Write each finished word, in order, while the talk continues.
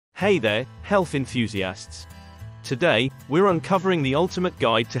Hey there, health enthusiasts. Today, we're uncovering the ultimate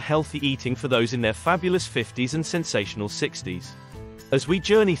guide to healthy eating for those in their fabulous 50s and sensational 60s. As we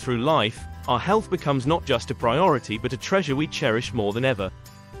journey through life, our health becomes not just a priority but a treasure we cherish more than ever.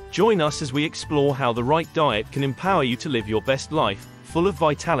 Join us as we explore how the right diet can empower you to live your best life, full of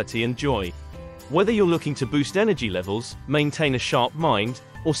vitality and joy. Whether you're looking to boost energy levels, maintain a sharp mind,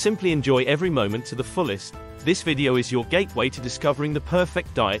 or simply enjoy every moment to the fullest, this video is your gateway to discovering the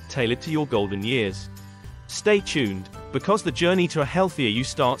perfect diet tailored to your golden years. Stay tuned, because the journey to a healthier you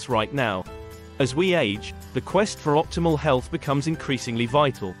starts right now. As we age, the quest for optimal health becomes increasingly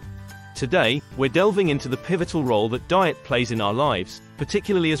vital. Today, we're delving into the pivotal role that diet plays in our lives,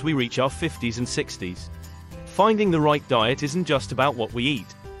 particularly as we reach our 50s and 60s. Finding the right diet isn't just about what we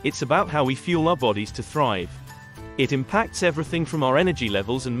eat, it's about how we fuel our bodies to thrive. It impacts everything from our energy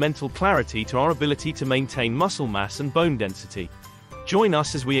levels and mental clarity to our ability to maintain muscle mass and bone density. Join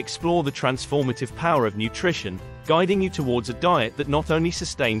us as we explore the transformative power of nutrition, guiding you towards a diet that not only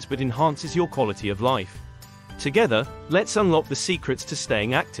sustains but enhances your quality of life. Together, let's unlock the secrets to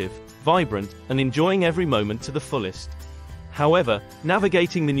staying active, vibrant, and enjoying every moment to the fullest. However,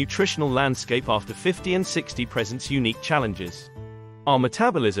 navigating the nutritional landscape after 50 and 60 presents unique challenges. Our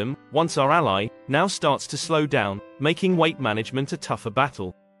metabolism, once our ally, now starts to slow down, making weight management a tougher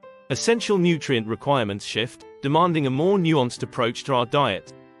battle. Essential nutrient requirements shift, demanding a more nuanced approach to our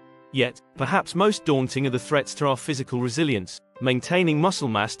diet. Yet, perhaps most daunting are the threats to our physical resilience. Maintaining muscle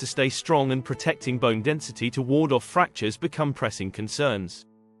mass to stay strong and protecting bone density to ward off fractures become pressing concerns.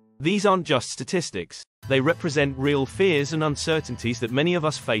 These aren't just statistics, they represent real fears and uncertainties that many of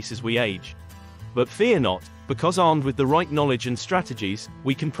us face as we age. But fear not, because armed with the right knowledge and strategies,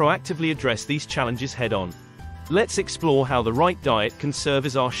 we can proactively address these challenges head-on. Let's explore how the right diet can serve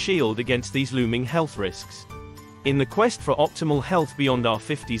as our shield against these looming health risks. In the quest for optimal health beyond our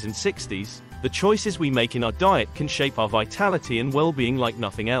 50s and 60s, the choices we make in our diet can shape our vitality and well-being like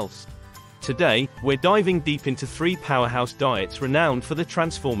nothing else. Today, we're diving deep into three powerhouse diets renowned for their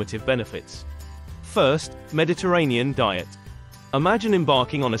transformative benefits. First, Mediterranean diet. Imagine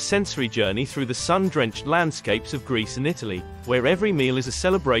embarking on a sensory journey through the sun-drenched landscapes of Greece and Italy, where every meal is a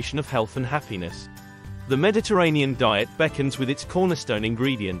celebration of health and happiness. The Mediterranean diet beckons with its cornerstone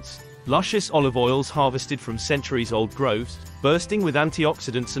ingredients: luscious olive oils harvested from centuries-old groves, bursting with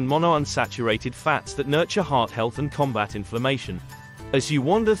antioxidants and monounsaturated fats that nurture heart health and combat inflammation. As you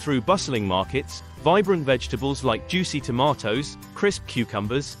wander through bustling markets, vibrant vegetables like juicy tomatoes, crisp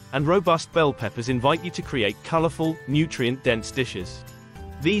cucumbers, and robust bell peppers invite you to create colorful, nutrient-dense dishes.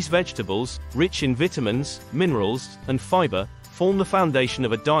 These vegetables, rich in vitamins, minerals, and fiber, form the foundation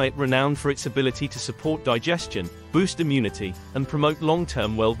of a diet renowned for its ability to support digestion, boost immunity, and promote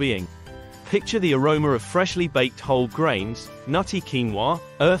long-term well-being. Picture the aroma of freshly baked whole grains, nutty quinoa,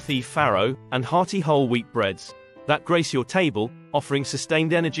 earthy farro, and hearty whole wheat breads that grace your table, offering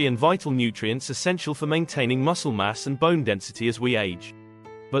sustained energy and vital nutrients essential for maintaining muscle mass and bone density as we age.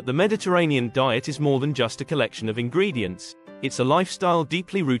 But the Mediterranean diet is more than just a collection of ingredients, it's a lifestyle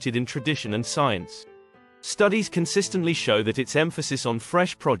deeply rooted in tradition and science. Studies consistently show that its emphasis on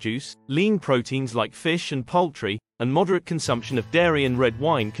fresh produce, lean proteins like fish and poultry, and moderate consumption of dairy and red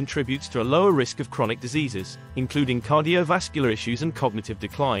wine contributes to a lower risk of chronic diseases, including cardiovascular issues and cognitive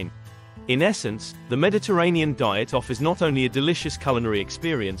decline. In essence, the Mediterranean diet offers not only a delicious culinary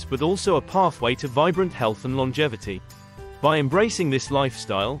experience but also a pathway to vibrant health and longevity. By embracing this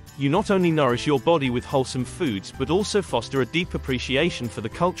lifestyle, you not only nourish your body with wholesome foods but also foster a deep appreciation for the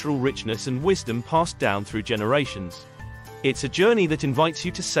cultural richness and wisdom passed down through generations. It's a journey that invites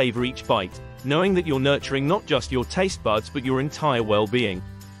you to savor each bite, knowing that you're nurturing not just your taste buds but your entire well-being.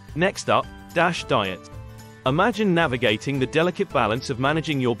 Next up, DASH diet. Imagine navigating the delicate balance of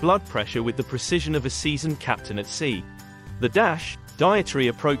managing your blood pressure with the precision of a seasoned captain at sea. The DASH, Dietary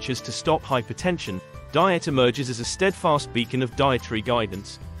Approaches to Stop Hypertension, diet emerges as a steadfast beacon of dietary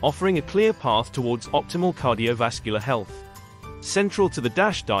guidance, offering a clear path towards optimal cardiovascular health. Central to the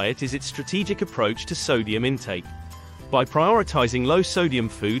DASH diet is its strategic approach to sodium intake. By prioritizing low-sodium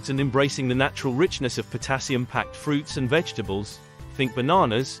foods and embracing the natural richness of potassium-packed fruits and vegetables, think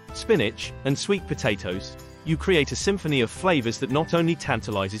bananas, spinach, and sweet potatoes, you create a symphony of flavors that not only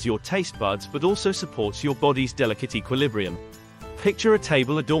tantalizes your taste buds but also supports your body's delicate equilibrium. Picture a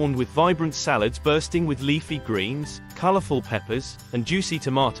table adorned with vibrant salads bursting with leafy greens, colorful peppers, and juicy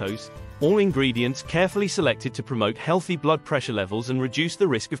tomatoes, all ingredients carefully selected to promote healthy blood pressure levels and reduce the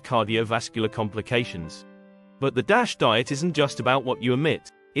risk of cardiovascular complications. But the DASH diet isn't just about what you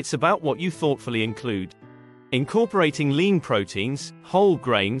omit, it's about what you thoughtfully include. Incorporating lean proteins, whole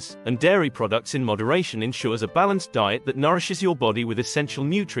grains, and dairy products in moderation ensures a balanced diet that nourishes your body with essential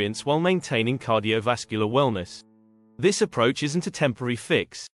nutrients while maintaining cardiovascular wellness. This approach isn't a temporary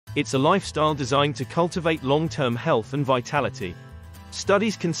fix, it's a lifestyle designed to cultivate long-term health and vitality.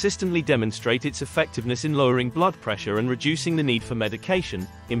 Studies consistently demonstrate its effectiveness in lowering blood pressure and reducing the need for medication,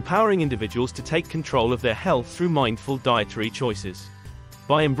 empowering individuals to take control of their health through mindful dietary choices.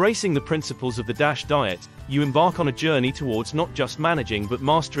 By embracing the principles of the DASH diet, you embark on a journey towards not just managing but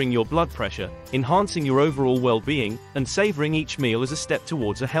mastering your blood pressure, enhancing your overall well-being, and savoring each meal as a step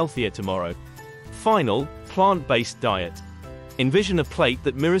towards a healthier tomorrow. Final, plant-based diet. Envision a plate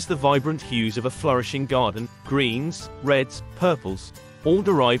that mirrors the vibrant hues of a flourishing garden: greens, reds, purples, all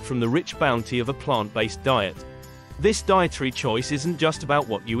derived from the rich bounty of a plant-based diet. This dietary choice isn't just about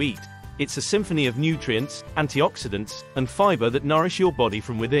what you eat. It's a symphony of nutrients, antioxidants, and fiber that nourish your body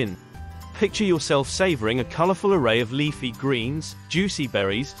from within. Picture yourself savoring a colorful array of leafy greens, juicy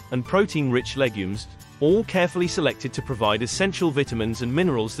berries, and protein-rich legumes, all carefully selected to provide essential vitamins and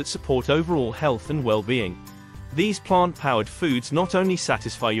minerals that support overall health and well-being. These plant-powered foods not only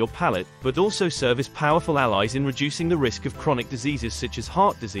satisfy your palate, but also serve as powerful allies in reducing the risk of chronic diseases such as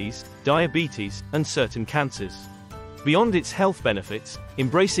heart disease, diabetes, and certain cancers. Beyond its health benefits,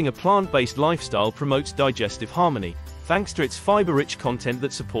 embracing a plant-based lifestyle promotes digestive harmony, thanks to its fiber-rich content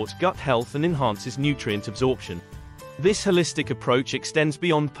that supports gut health and enhances nutrient absorption. This holistic approach extends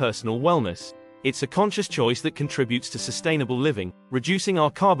beyond personal wellness. It's a conscious choice that contributes to sustainable living, reducing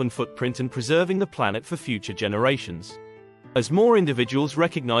our carbon footprint and preserving the planet for future generations. As more individuals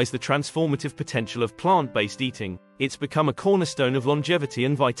recognize the transformative potential of plant-based eating, it's become a cornerstone of longevity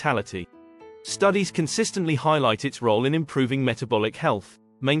and vitality. Studies consistently highlight its role in improving metabolic health,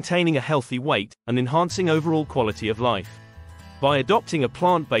 maintaining a healthy weight, and enhancing overall quality of life. By adopting a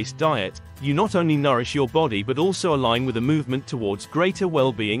plant-based diet, you not only nourish your body but also align with a movement towards greater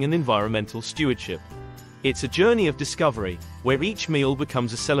well-being and environmental stewardship. It's a journey of discovery, where each meal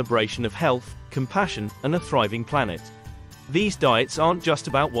becomes a celebration of health, compassion, and a thriving planet. These diets aren't just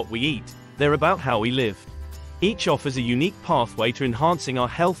about what we eat, they're about how we live. Each offers a unique pathway to enhancing our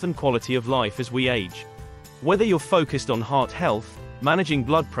health and quality of life as we age. Whether you're focused on heart health, managing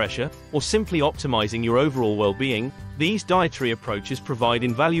blood pressure, or simply optimizing your overall well-being, these dietary approaches provide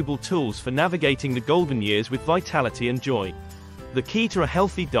invaluable tools for navigating the golden years with vitality and joy. The key to a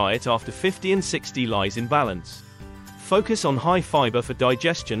healthy diet after 50 and 60 lies in balance. Focus on high fiber for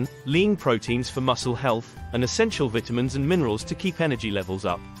digestion, lean proteins for muscle health, and essential vitamins and minerals to keep energy levels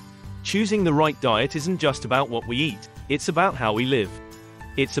up. Choosing the right diet isn't just about what we eat, it's about how we live.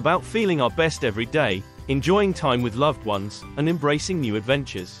 It's about feeling our best every day, enjoying time with loved ones, and embracing new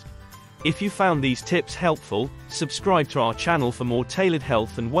adventures. If you found these tips helpful, subscribe to our channel for more tailored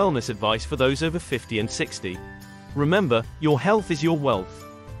health and wellness advice for those over 50 and 60. Remember, your health is your wealth.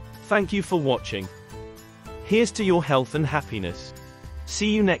 Thank you for watching. Here's to your health and happiness.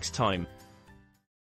 See you next time.